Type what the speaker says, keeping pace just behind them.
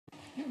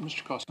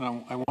Mr.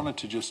 Costin, I wanted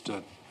to just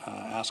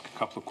ask a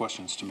couple of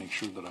questions to make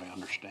sure that I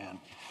understand.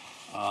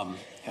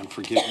 And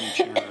forgive me,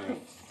 Chair,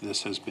 if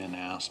this has been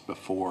asked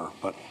before,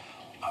 but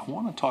I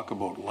want to talk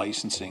about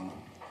licensing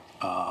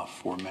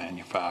for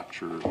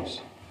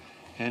manufacturers.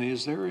 And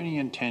is there any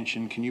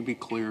intention, can you be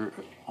clear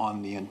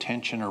on the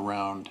intention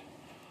around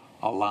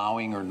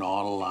allowing or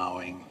not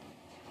allowing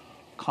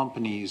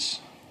companies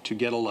to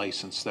get a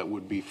license that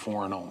would be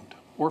foreign owned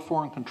or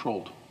foreign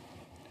controlled?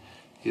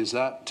 Is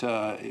that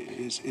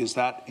is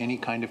that any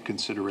kind of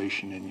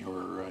consideration in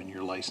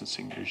your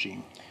licensing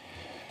regime?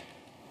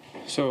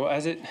 So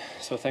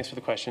thanks for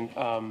the question.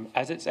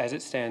 As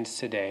it stands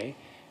today,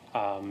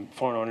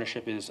 foreign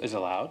ownership is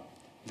allowed.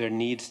 There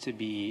needs to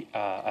be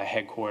a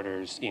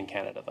headquarters in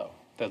Canada, though.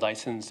 The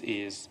license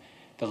is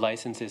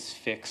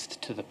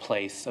fixed to the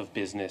place of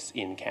business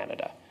in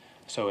Canada.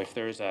 So if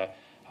there's a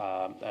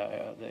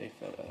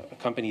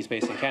company is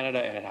based in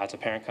Canada and it has a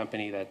parent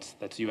company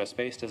that's U.S.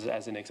 based,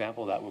 as an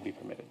example, that will be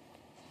permitted.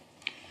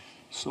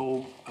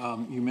 So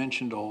you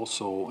mentioned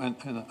also, and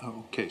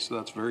okay, so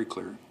that's very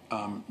clear.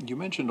 You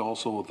mentioned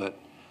also that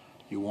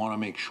you want to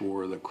make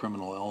sure that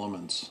criminal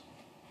elements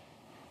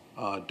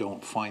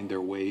don't find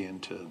their way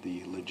into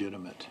the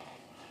legitimate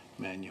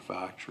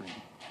manufacturing.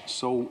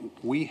 So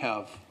we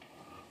have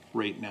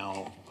right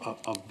now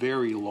a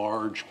very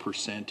large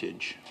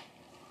percentage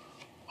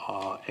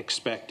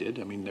expected,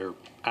 I mean they're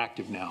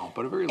active now,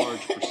 but a very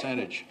large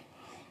percentage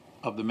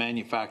of the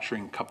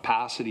manufacturing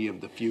capacity of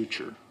the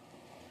future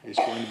is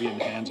going to be in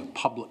the hands of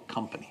public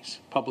companies,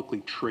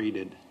 publicly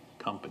traded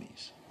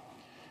companies.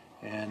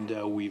 And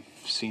we've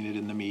seen it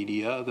in the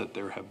media that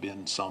there have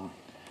been some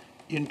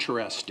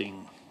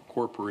interesting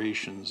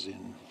corporations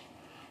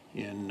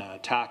in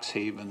tax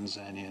havens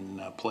and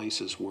in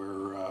places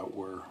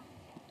where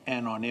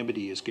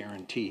anonymity is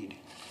guaranteed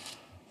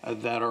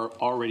that are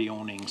already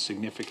owning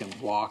significant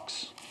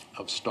blocks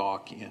of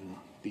stock in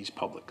these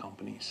public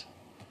companies.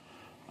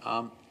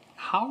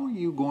 How are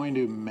you going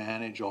to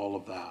manage all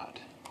of that?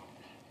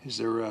 Is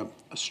there a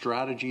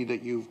strategy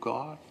that you've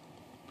got?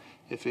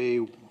 If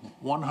a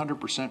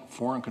 100%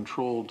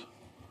 foreign-controlled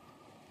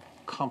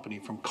company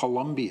from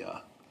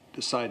Colombia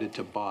decided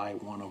to buy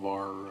one of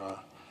our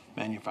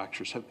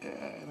manufacturers,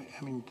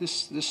 I mean,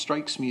 this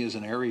strikes me as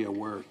an area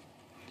where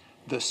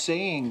the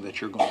saying that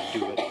you're going to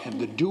do it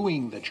and the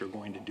doing that you're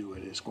going to do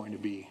it is going to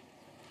be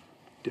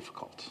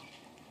difficult.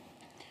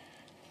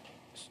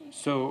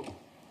 So,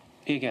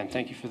 again,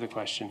 thank you for the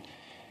question.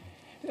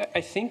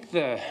 I think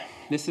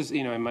this is,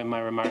 in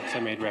my remarks I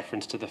made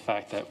reference to the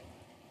fact that,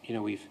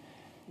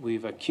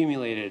 we've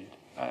accumulated,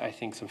 I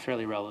think, some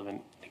fairly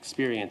relevant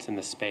experience in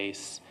the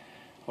space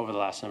over the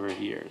last number of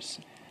years.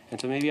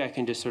 And so maybe I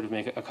can just sort of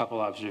make a couple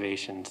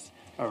observations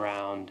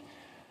around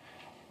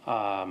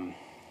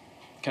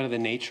kind of the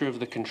nature of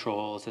the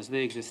controls as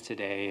they exist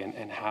today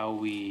and how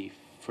we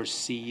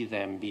foresee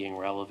them being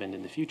relevant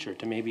in the future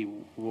to maybe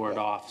ward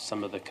off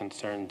some of the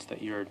concerns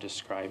that you're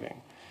describing.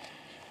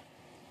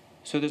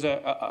 So there's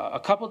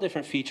a couple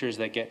different features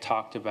that get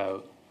talked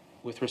about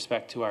with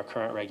respect to our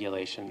current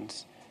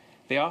regulations.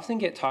 They often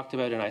get talked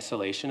about in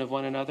isolation of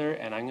one another,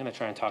 and I'm going to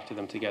try and talk to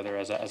them together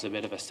as a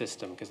bit of a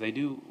system because they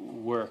do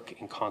work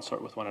in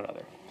consort with one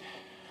another.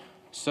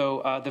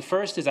 So the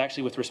first is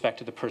actually with respect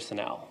to the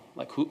personnel,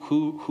 like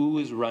who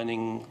is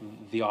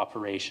running the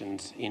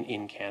operations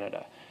in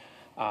Canada.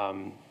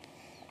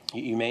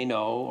 You may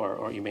know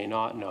or you may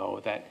not know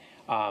that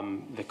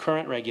the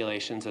current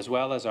regulations, as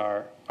well as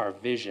our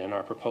vision,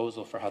 our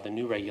proposal for how the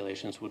new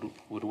regulations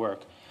would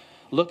work,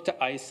 look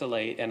to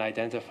isolate and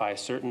identify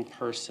certain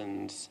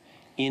persons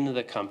in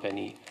the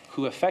company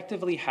who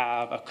effectively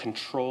have a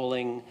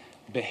controlling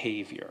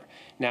behavior.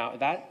 Now,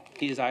 that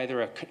is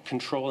either a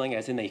controlling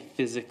as in they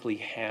physically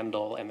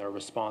handle and they're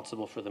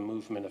responsible for the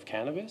movement of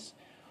cannabis,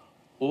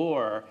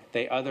 or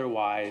they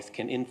otherwise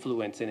can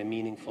influence in a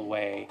meaningful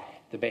way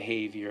the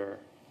behavior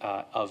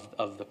of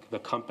the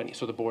company,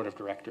 so the board of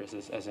directors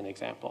as an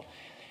example.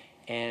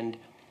 And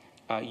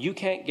you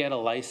can't get a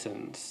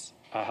license,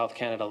 a Health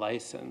Canada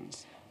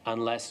license,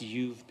 unless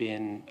you've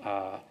been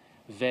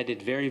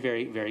vetted very,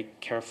 very, very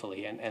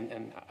carefully.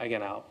 And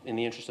again, in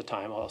the interest of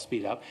time, I'll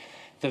speed up.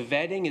 The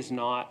vetting is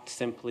not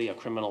simply a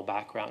criminal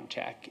background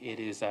check. It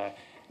is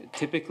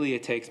typically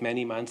it takes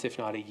many months, if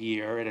not a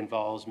year. It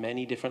involves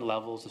many different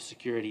levels of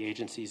security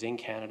agencies in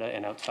Canada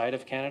and outside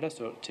of Canada.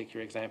 So take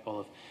your example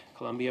of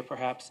Colombia,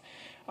 perhaps,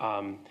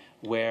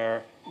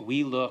 where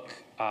we do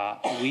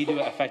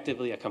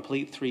effectively a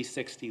complete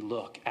 360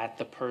 look at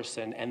the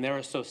person and their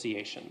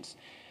associations.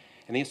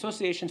 And the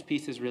associations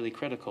piece is really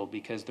critical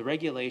because the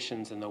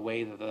regulations and the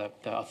way that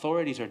the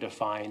authorities are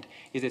defined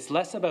is it's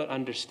less about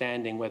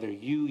understanding whether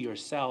you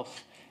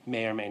yourself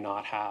may or may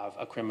not have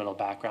a criminal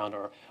background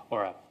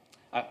or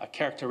a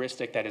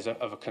characteristic that is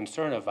of a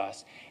concern of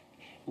us.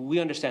 We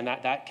understand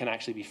that can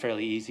actually be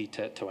fairly easy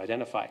to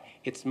identify.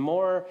 It's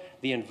more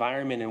the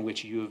environment in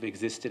which you have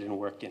existed and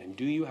worked in. And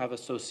do you have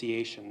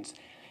associations?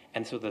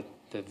 And so the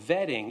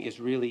vetting is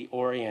really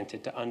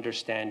oriented to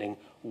understanding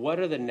what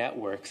are the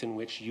networks in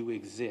which you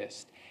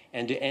exist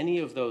And do any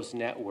of those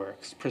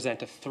networks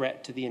present a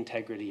threat to the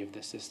integrity of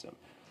the system?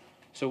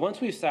 So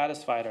once we've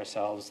satisfied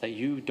ourselves that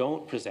you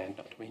don't present,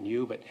 not I mean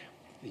you, but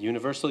the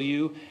universal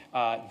you,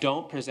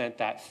 don't present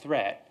that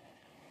threat,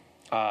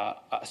 a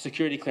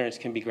security clearance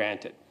can be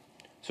granted.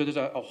 So there's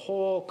a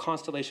whole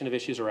constellation of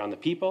issues around the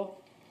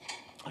people.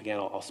 Again,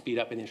 I'll speed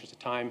up in the interest of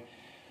time.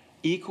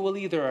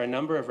 Equally, there are a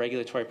number of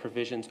regulatory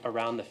provisions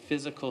around the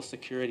physical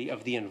security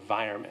of the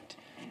environment.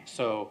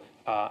 So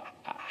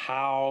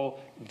how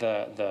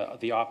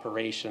the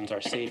operations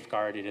are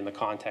safeguarded in the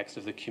context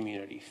of the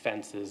community,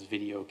 fences,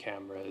 video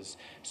cameras,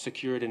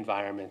 secured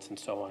environments, and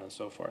so on and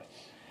so forth.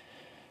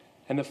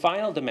 And the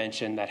final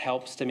dimension that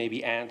helps to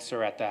maybe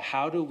answer at the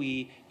how do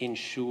we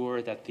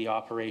ensure that the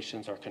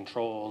operations are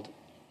controlled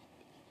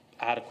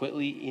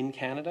adequately in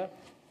Canada,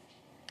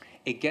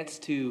 it gets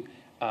to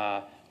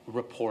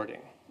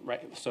reporting,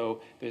 right?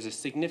 So there's a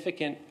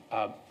significant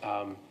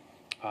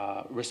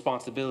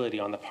responsibility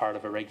on the part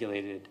of a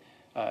regulated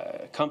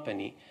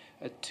company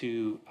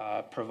to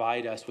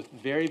provide us with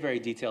very, very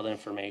detailed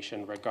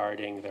information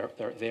regarding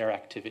their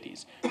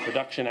activities,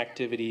 production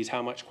activities,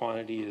 how much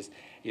quantity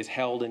is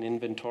held in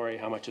inventory,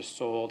 how much is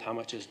sold, how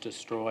much is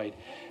destroyed,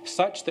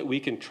 such that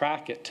we can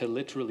track it to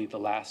literally the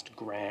last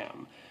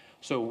gram.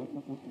 So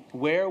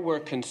where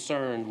we're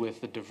concerned with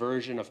the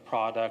diversion of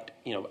product,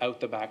 out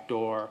the back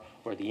door,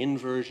 or the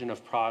inversion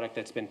of product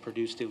that's been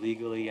produced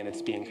illegally and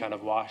it's being kind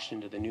of washed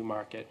into the new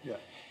market. Yeah.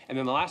 And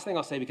then the last thing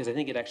I'll say, because I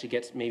think it actually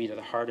gets maybe to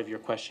the heart of your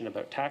question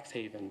about tax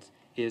havens,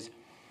 is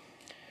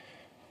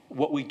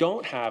what we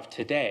don't have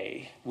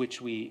today,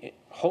 which we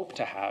hope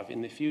to have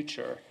in the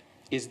future,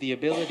 is the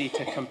ability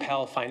to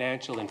compel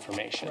financial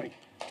information, right,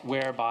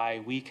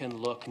 whereby we can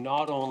look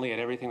not only at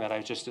everything that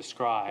I've just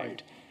described,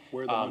 right,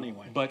 where the money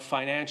went, but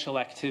financial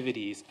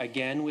activities,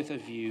 again with a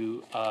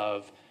view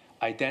of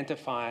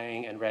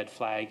identifying and red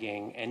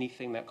flagging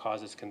anything that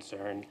causes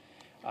concern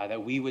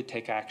that we would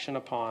take action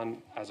upon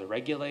as a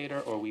regulator,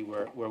 or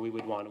where we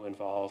would want to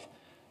involve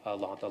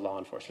the law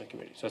enforcement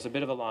community. So it's a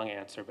bit of a long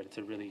answer, but it's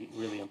a really,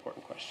 really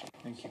important question.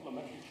 Thank you.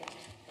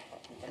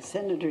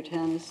 Senator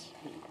Tannis?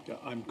 Yeah,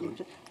 I'm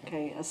good.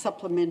 Okay, a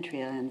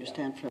supplementary, I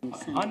understand, from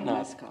Senator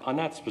Muscat. On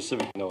that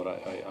specific note,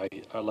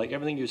 I like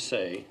everything you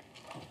say,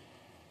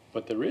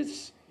 but there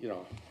is, the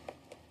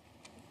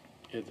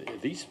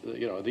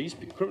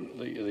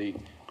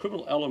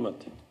criminal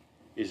element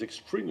is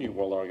extremely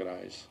well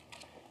organized.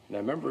 And I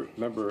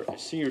remember a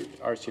senior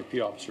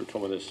RCMP officer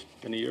told me this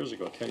 10 years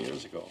ago,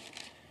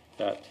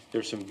 that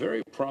there's some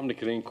very prominent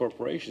Canadian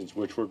corporations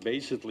which were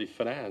basically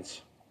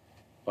financed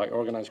by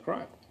organized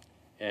crime.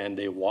 And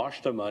they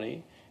washed the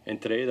money,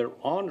 and today they're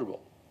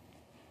honorable,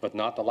 but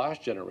not the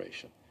last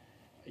generation.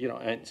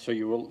 And so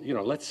you will,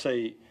 let's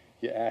say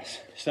you ask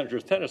Senator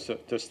Tannis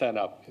to stand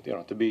up,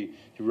 to be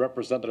the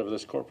representative of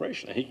this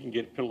corporation, and he can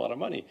get a lot of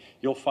money.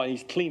 You'll find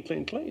he's clean,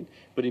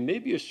 but he may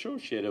be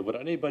associated with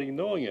anybody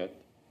knowing it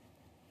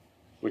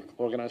with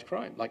organized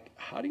crime. Like,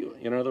 how do you,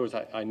 in other words,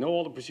 I know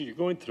all the procedure you're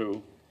going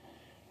through,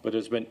 but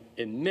there's been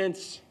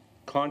immense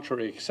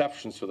contrary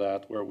exceptions to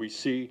that where we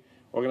see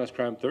organized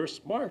crime, they're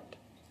smart,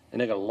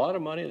 and they got a lot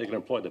of money, they can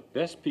employ the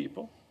best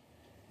people,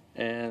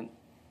 and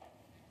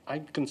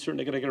I'm concerned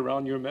they're going to get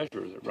around your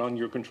measures, around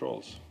your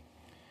controls.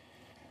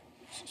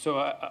 So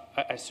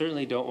I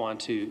certainly don't want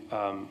to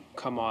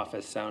come off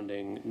as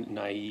sounding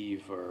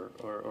naive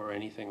or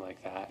anything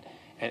like that,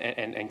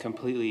 and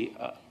completely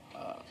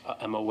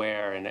am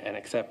aware and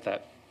accept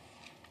that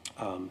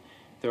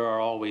there are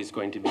always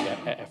going to be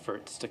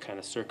efforts to kind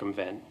of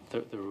circumvent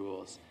the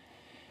rules.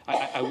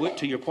 I would,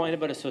 to your point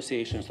about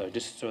associations, though,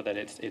 just so that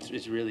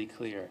it's really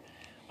clear,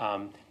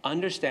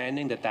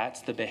 understanding that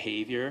that's the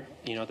behavior,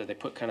 that they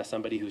put kind of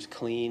somebody who's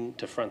clean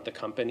to front the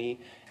company,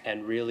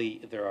 and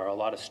really there are a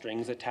lot of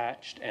strings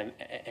attached, and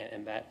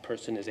that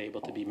person is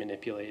able to be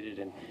manipulated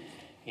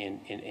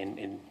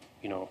in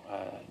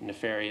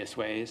nefarious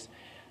ways.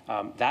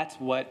 That's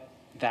what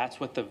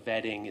the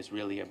vetting is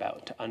really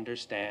about, to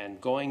understand,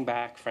 going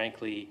back,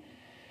 frankly,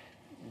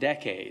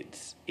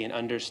 decades in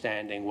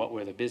understanding what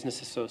were the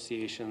business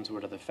associations,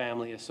 what are the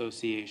family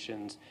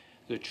associations,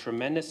 the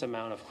tremendous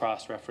amount of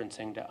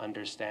cross-referencing to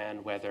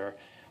understand whether,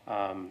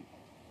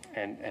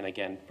 and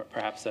again,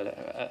 perhaps at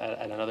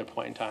another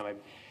point in time, I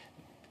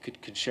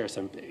could share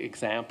some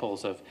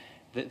examples of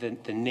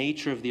the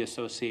nature of the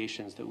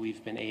associations that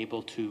we've been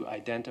able to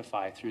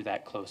identify through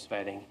that close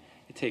vetting.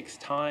 It takes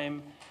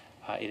time.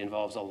 It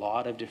involves a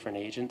lot of different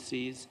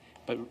agencies,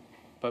 but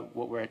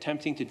what we're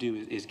attempting to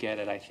do is get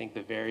at, I think,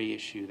 the very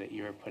issue that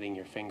you're putting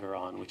your finger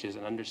on, which is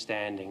an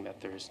understanding that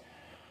there's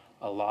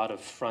a lot of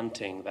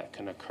fronting that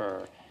can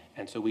occur,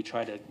 and so we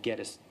try to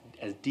get as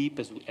deep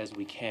as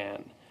we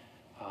can.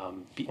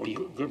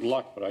 Good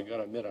luck, but I got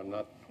to admit, I'm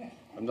not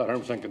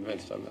 100%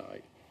 convinced.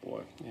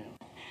 Boy. Yeah.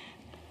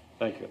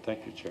 Thank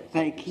you, Chair.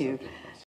 Thank you.